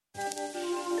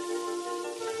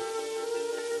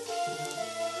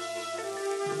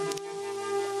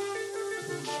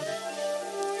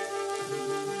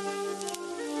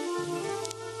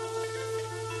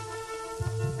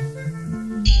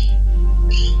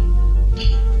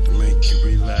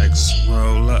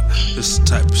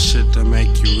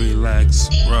relax,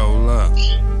 roll up.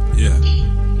 Yeah.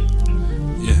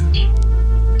 Yeah.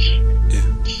 Yeah.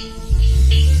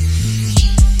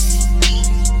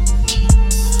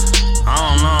 I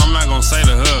don't know, I'm not gonna say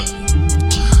the hook.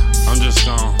 I'm just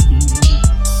gonna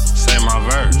say my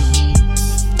verse.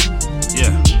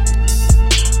 Yeah.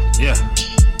 Yeah.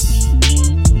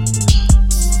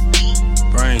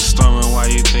 Brainstorming while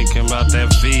you thinking about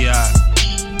that Fiat.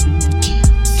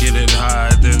 Get it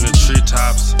higher than the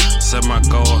treetops. Set my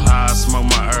goal high, smoke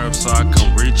my herbs so I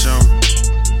can reach them.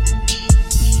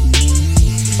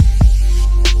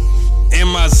 In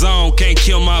my zone, can't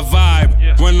kill my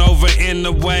vibe. Run over in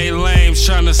the way, lames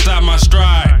tryna stop my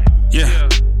stride. Yeah.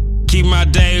 Keep my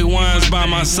day ones by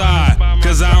my side,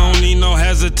 cause I don't need no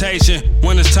hesitation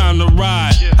when it's time to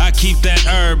ride. I keep that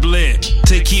herb lit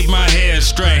to keep my head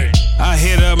straight. I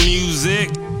hit up music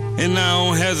and I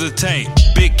don't hesitate.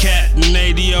 Big Cat and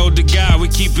ADO the guy, we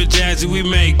keep it jazzy, we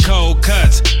make cold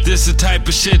cuts. This the type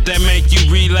of shit that make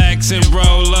you relax and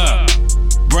roll up.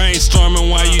 Brainstorming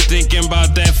while you thinking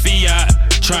about that Fiat.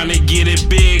 Tryna get it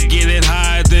big, get it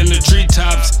higher than the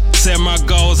treetops. Set my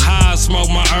goals high, smoke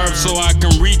my herbs so I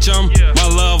can reach them. My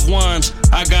loved ones,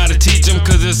 I gotta teach them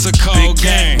cause it's a cold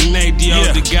game. And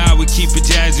ADO the guy, we keep it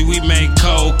jazzy, we make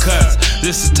cold cuts.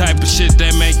 This the type of shit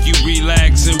that make you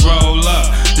relax and roll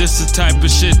up. This the type of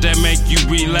shit that make you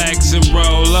relax and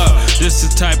roll up. This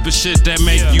the type of shit that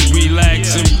make you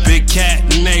relax and Big Cat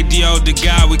and ADO the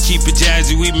guy, we keep it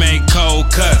jazzy, we make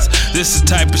cold cuts. This the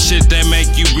type of shit that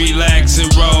make you relax and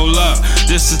roll up.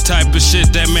 This the type of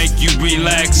shit that make you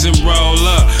relax and roll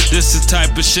up. This the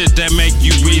type of shit that make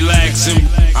you relax and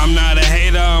I'm not a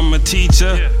hater, I'm a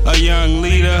teacher, a young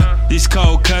leader. These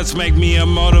cold cuts make me a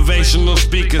motivational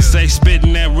speaker. Stay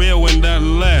spitting that real and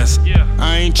nothing less.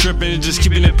 I ain't tripping, just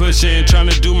keeping it pushing, trying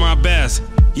to do my best.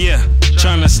 Yeah,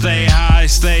 tryna stay high,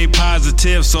 stay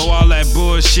positive, so all that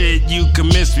bullshit you can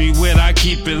miss me with, I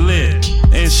keep it lit.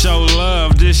 And show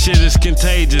love, this shit is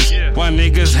contagious. While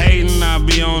niggas hating, I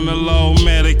be on the low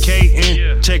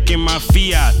medicating. Checking my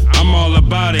Fiat, I'm all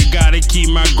about it. Gotta keep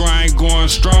my grind going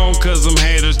strong, cause them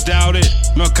haters doubt it.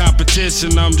 No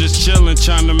competition, I'm just chillin',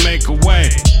 tryna make a way.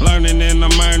 Learning and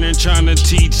I'm earning, tryna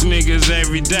teach niggas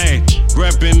every day.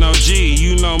 Reppin' OG,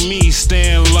 you know me,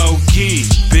 staying low key.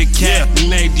 Big Cat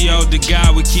and ADO the guy,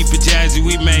 we keep it jazzy,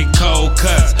 we make cold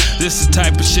cuts. This the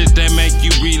type of shit that make you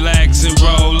relax and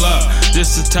roll up.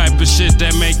 This the type of shit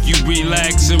that make you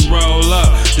relax and roll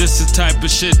up. This the type of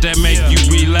shit that make you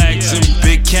relax and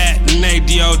Big Cat and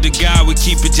ADO the guy, we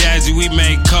keep it jazzy, we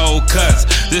make cold cuts.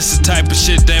 This the type of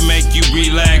shit that make you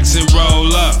relax and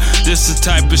roll up. This the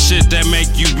type of shit that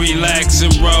make you relax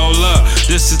and roll up.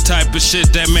 This the type of shit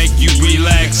that make you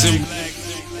relax and